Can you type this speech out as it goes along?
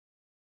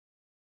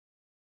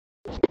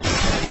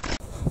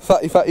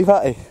Fatty, fatty,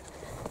 fatty.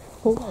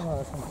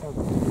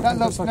 That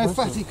loves no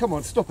fatty, come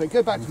on, stop it,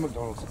 go back to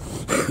McDonald's.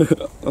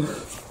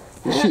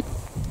 Shit.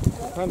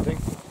 Hunting.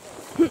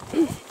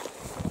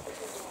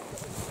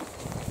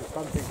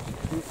 Hunting,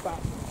 too fat.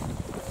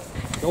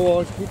 Go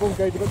on, keep on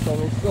going to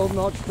McDonald's, golden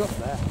arch stuff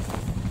there.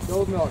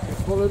 Golden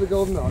arches, follow the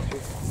golden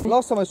arches.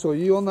 Last time I saw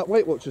you on that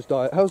Weight Watchers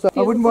diet, how's that?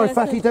 I wouldn't worry,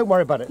 fatty, don't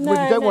worry about it. No,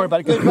 don't worry about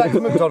it, go back to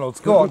McDonald's,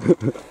 go on.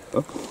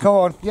 Come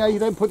on, yeah, you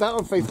don't put that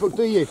on Facebook,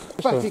 do you?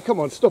 Fatty, come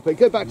on, stop it,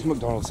 go back to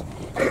McDonald's.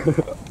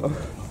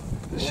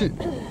 Shit.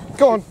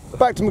 Go on,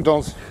 back to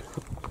McDonald's.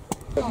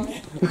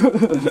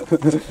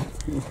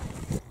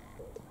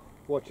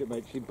 Watch it,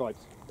 mate, she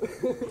bites.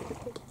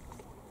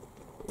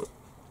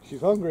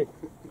 She's hungry.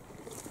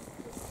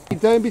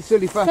 Don't be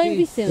silly, fatty. Don't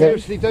be silly.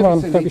 Seriously,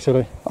 don't be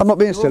silly. I'm not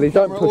being silly,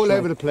 don't push all me.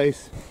 over the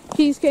place.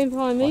 Keys going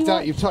behind me. I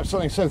doubt you've touched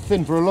something so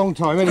thin for a long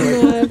time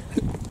anyway. No.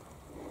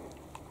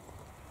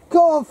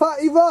 Come on,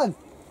 fatty, run!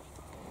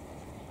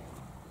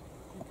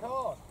 You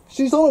can't.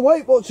 She's on a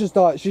Weight Watchers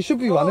diet, she should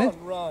be running.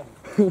 Run.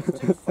 Too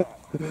fat.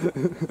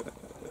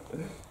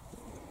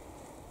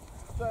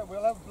 So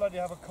we'll bloody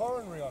have a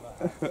coronary on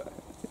her.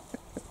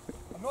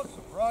 I'm not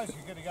surprised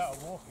you're getting out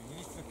of walking. You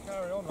need to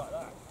carry on like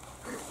that.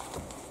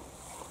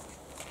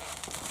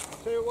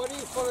 So why don't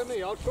you follow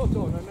me? I'll trot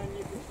on and then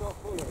you can start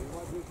following. You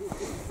might be good.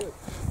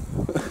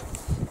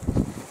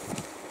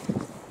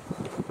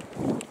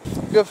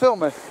 You gonna film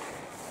me?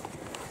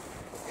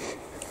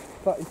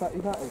 Fatty, fatty,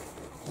 fatty.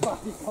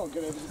 Fatty can't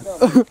get over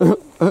the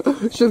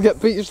gun. Should get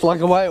beat just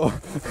like a whale.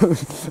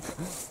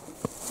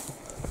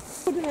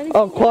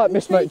 I'm quite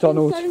Miss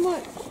McDonald. Fatty,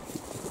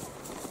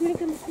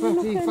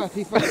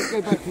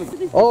 go back to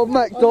me. Old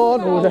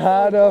MacDonald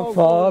had a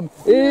farm.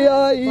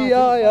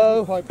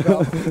 E-I-E-I-O.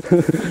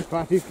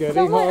 Fatty's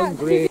getting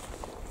hungry.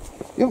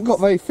 You haven't got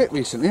very fit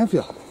recently, have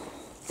you?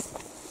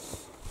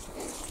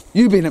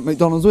 You've been at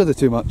McDonald's with her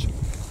too much.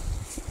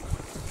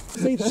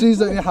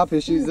 She's only happy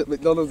she's at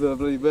McDonald's with her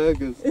bloody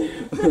burgers.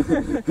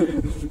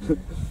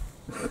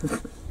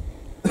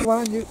 Come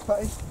on, you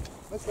fatty.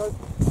 Let's go.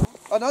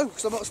 I know,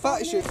 because I'm not as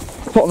fat as you.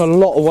 Put on a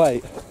lot of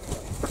weight.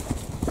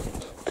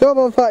 Come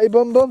on, fatty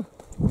bum bum.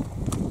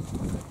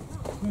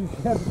 You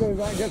have to go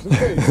back and get some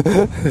food.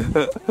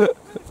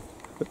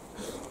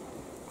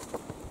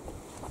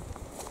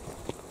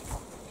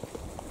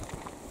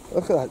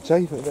 Look at that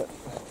chafe, isn't it?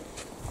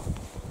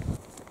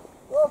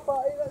 Well,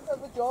 fatty, let's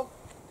have the job.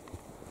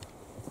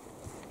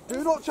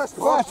 Do not trust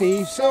the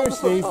Fatty,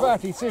 seriously,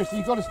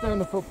 you've got to stay on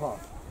the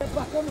footpath. Get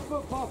back on the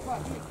footpath,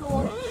 Fatty, go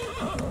on.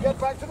 Get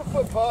back to the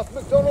footpath,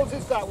 McDonald's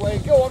is that way,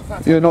 go on,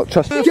 Fatty. You're not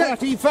trusting.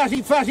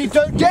 Fatty,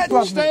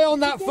 don't stay on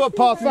that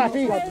footpath,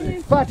 Fatty.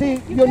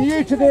 Fatty, you're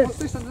new to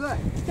this.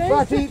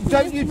 Fatty,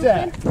 don't you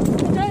dare.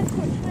 Don't touch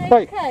me,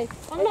 okay?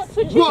 I'm not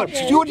touching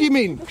you. What do you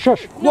mean?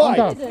 Shush. Why?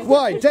 Calm down.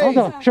 Why? Dave, Calm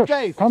down. Shush.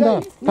 Dave, Calm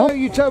down. No,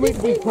 you tell me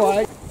to be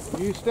quiet.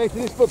 You stay to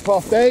this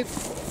footpath, Dave.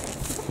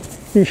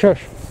 You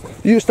shush.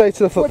 You stay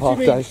to the What do footpath,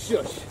 you mean, Dave.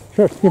 shush?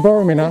 Shush. You're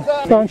boring me now.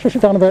 Go on, shush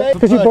it down a bit.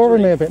 Because you're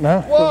boring me a bit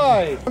now.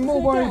 Why? I'm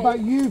more worried about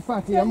you,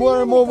 Fatty. I'm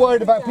more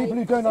worried about people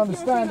who don't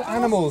understand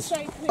animals.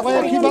 Keep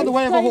out of the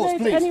way of a horse,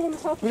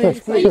 please.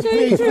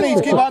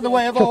 Please, keep out of the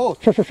way of a horse.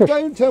 Shush.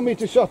 Don't tell me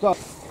to shut up.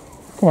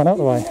 Come on, out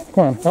the way.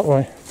 Come on, out the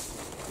way.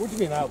 What do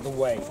you mean out of the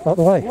way? Out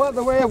the way. What, out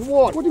the way of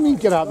what? What do you mean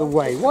get out of the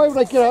way? Why would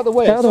I get out of the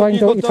way? Get out of the way and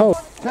do what you're told.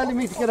 Telling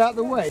me to get out of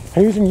the way.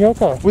 Who's in your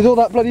car? With all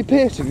that bloody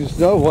piercing, there's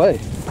no way.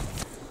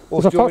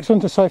 Is a fox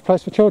hunt a safe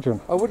place for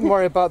children? I wouldn't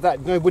worry about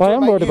that. No, I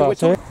am worried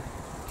about it. Do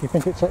you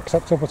think it's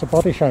acceptable to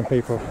body shame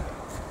people?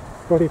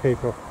 Body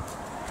people?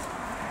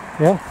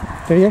 Yeah?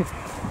 Do you?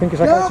 Think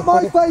it's okay Get out to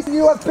my face,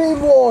 you have been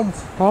warned!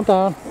 Calm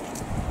down.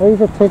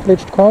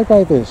 Overprivileged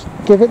crybabies.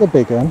 Give it the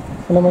big one,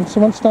 and then when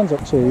someone stands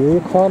up to you, you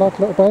cry like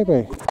a little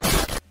baby.